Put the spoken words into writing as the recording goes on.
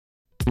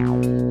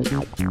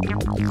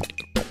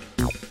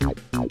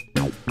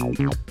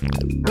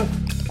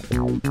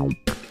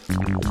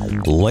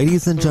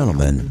Ladies and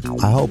gentlemen,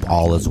 I hope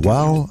all is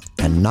well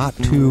and not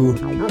too...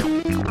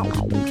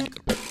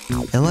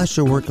 Unless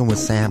you're working with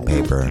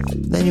sandpaper,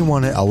 then you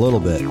want it a little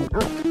bit.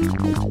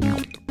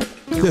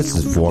 This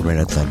is 4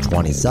 minutes and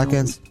 20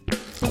 seconds.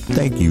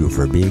 Thank you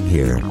for being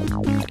here.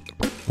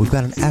 We've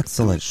got an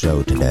excellent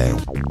show today.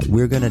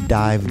 We're going to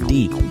dive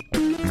deep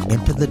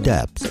into the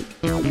depths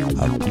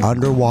of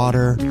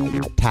underwater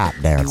tap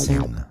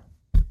dancing.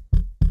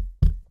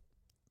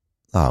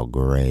 Oh,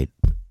 great.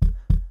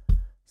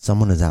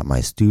 Someone is at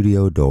my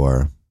studio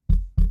door.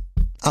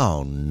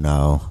 Oh,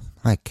 no.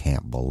 I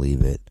can't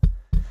believe it.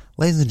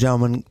 Ladies and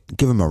gentlemen,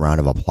 give him a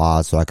round of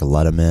applause so I can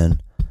let him in.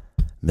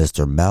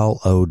 Mr. Mel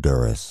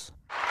O'Duris.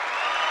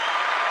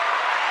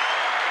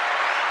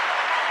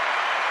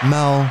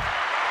 Mel,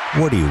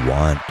 what do you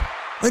want?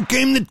 I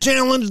came to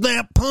challenge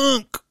that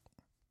punk.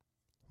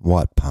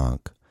 What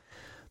punk?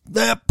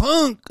 That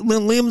punk that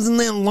lives in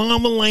that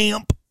lava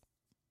lamp.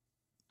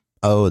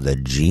 Oh, the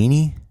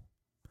genie?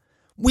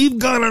 We've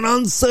got an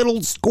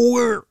unsettled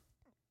score.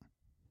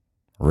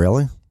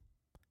 Really?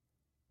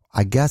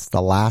 I guess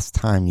the last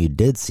time you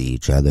did see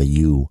each other,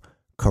 you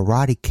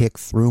karate kicked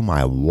through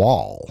my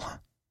wall.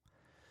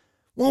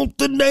 Well,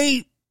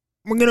 today,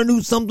 we're going to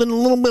do something a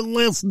little bit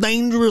less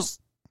dangerous.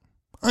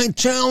 I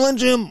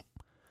challenge him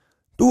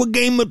to a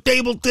game of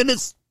table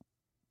tennis.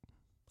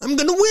 I'm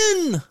going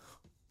to win.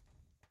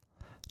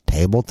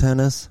 Table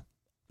tennis?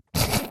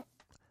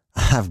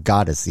 I've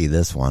got to see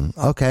this one.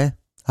 Okay.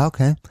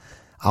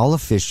 I'll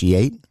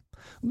officiate.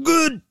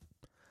 Good.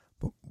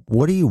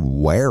 What are you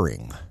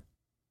wearing?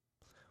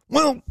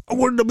 Well, I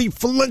wanted to be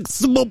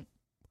flexible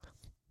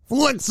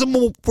for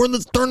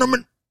this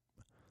tournament.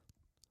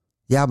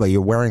 Yeah, but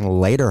you're wearing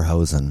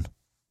lederhosen.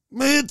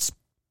 It's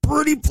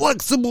pretty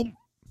flexible,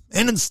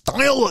 and it's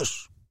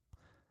stylish.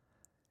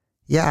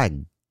 Yeah, I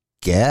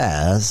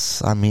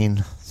guess. I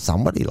mean,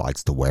 somebody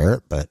likes to wear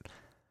it, but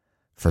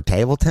for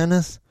table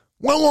tennis?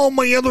 Well, all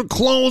my other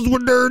clothes were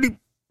dirty.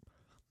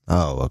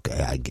 Oh,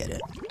 okay, I get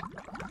it.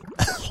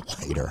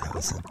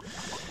 Lederhosen.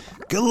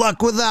 Good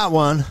luck with that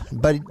one.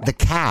 But the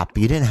cap,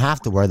 you didn't have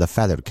to wear the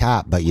feathered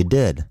cap, but you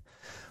did.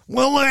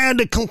 Well, I had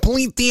to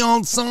complete the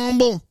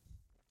ensemble.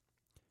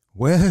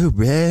 Whoa,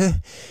 bro.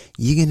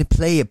 You gonna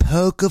play a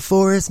polka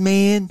for us,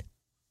 man?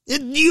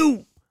 It's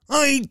you.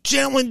 I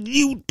challenge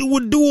you to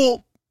a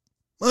duel.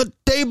 A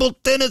table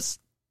tennis.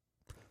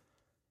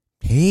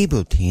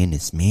 Table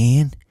tennis,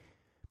 man.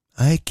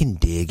 I can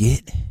dig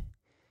it.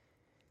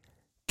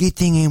 Good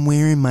thing I'm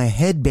wearing my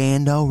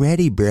headband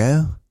already,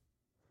 bro.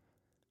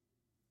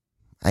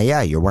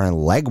 Yeah, you're wearing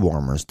leg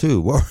warmers,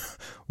 too. What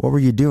were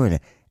you doing?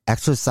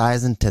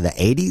 Exercising to the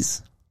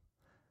 80s?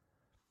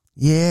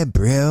 Yeah,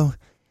 bro.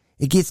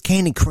 It gets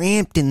kind of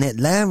cramped in that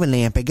lava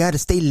lamp. I gotta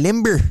stay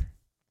limber.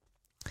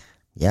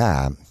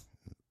 Yeah,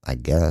 I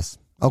guess.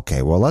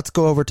 Okay, well, let's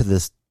go over to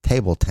this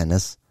table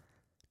tennis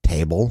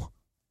table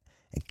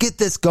and get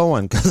this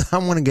going, because I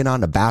want to get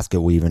on to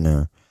basket weaving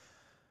or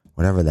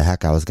whatever the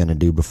heck I was going to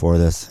do before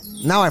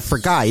this. Now I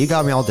forgot. You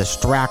got me all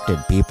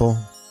distracted, people.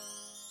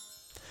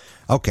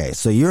 Okay,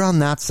 so you're on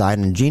that side,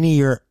 and Genie,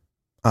 you're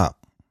up.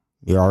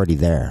 You're already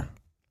there.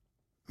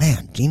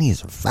 Man,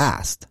 genies are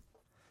fast.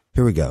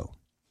 Here we go.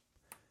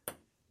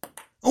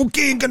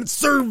 Okay, I'm gonna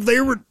serve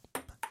there.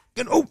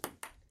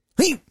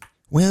 Hey.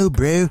 Well,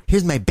 bro,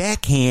 here's my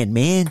backhand,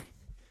 man.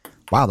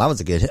 Wow, that was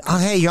a good hit. Oh,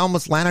 hey, you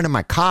almost landed in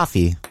my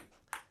coffee.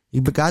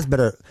 You guys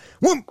better...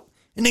 Whoop.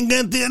 And then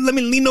got that. Let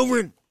me lean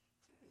over.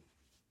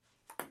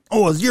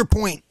 Oh, it's your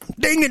point.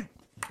 Dang it.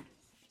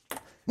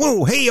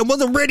 Whoa, hey, I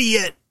wasn't ready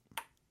yet.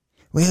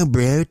 Well,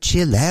 bro,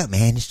 chill out,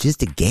 man. It's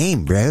just a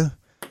game, bro.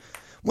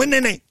 When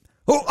then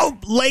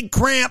leg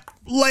cramp.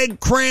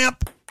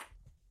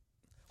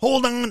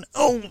 Hold on.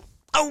 Oh.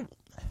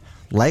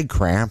 Leg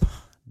cramp?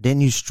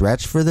 Didn't you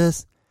stretch for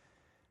this?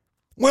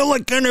 Well, I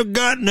kind of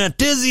got in a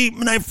tizzy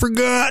and I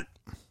forgot.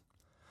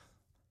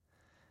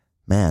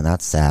 Man,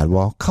 that's sad.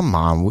 Well, come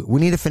on. We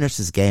need to finish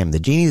this game. The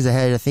Genie's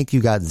ahead. I think you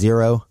got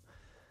 0.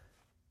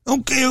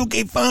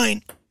 Okay,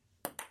 fine.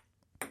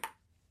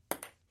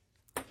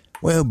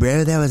 Well,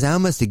 bro, that was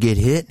almost a good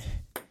hit.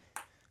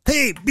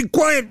 Hey, be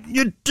quiet.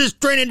 You're just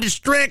trying to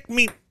distract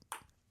me.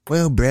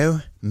 Well,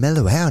 bro,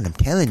 mellow out, I'm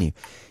telling you.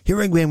 Here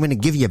I'm going to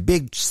give you a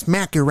big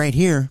smacker right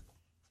here.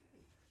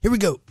 Here we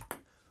go.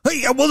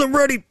 Hey, I wasn't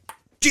ready.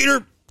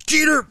 Cheater.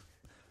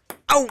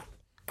 Ow,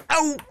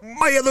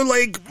 my other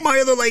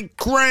leg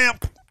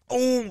cramp.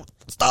 Oh,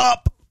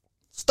 stop.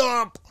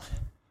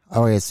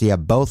 Oh, yeah, so you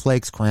have both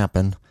legs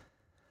cramping.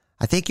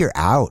 I think you're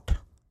out.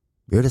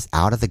 You're just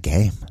out of the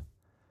game.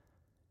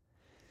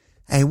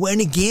 I won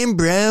again,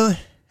 bro.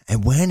 I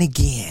won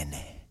again.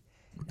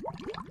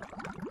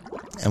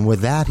 And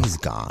with that, he's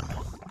gone.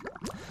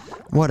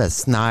 What a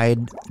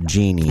snide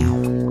Genie.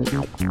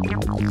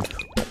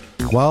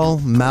 Well,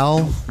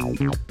 Mel,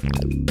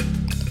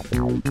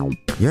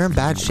 you're in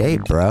bad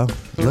shape, bro.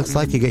 Looks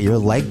like you get your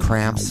leg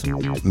cramps.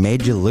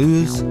 Made you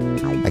lose.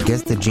 I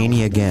guess the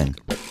Genie again.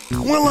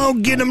 Well, I'll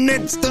get him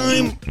next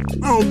time.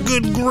 Oh,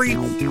 good grief.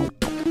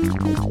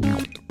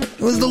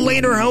 It was the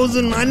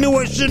lederhosen. I knew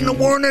I shouldn't have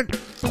worn it.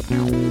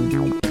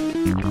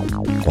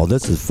 Well,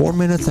 this is 4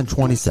 minutes and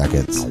 20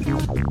 seconds.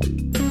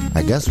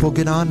 I guess we'll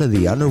get on to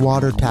the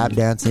underwater tap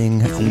dancing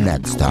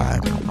next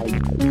time.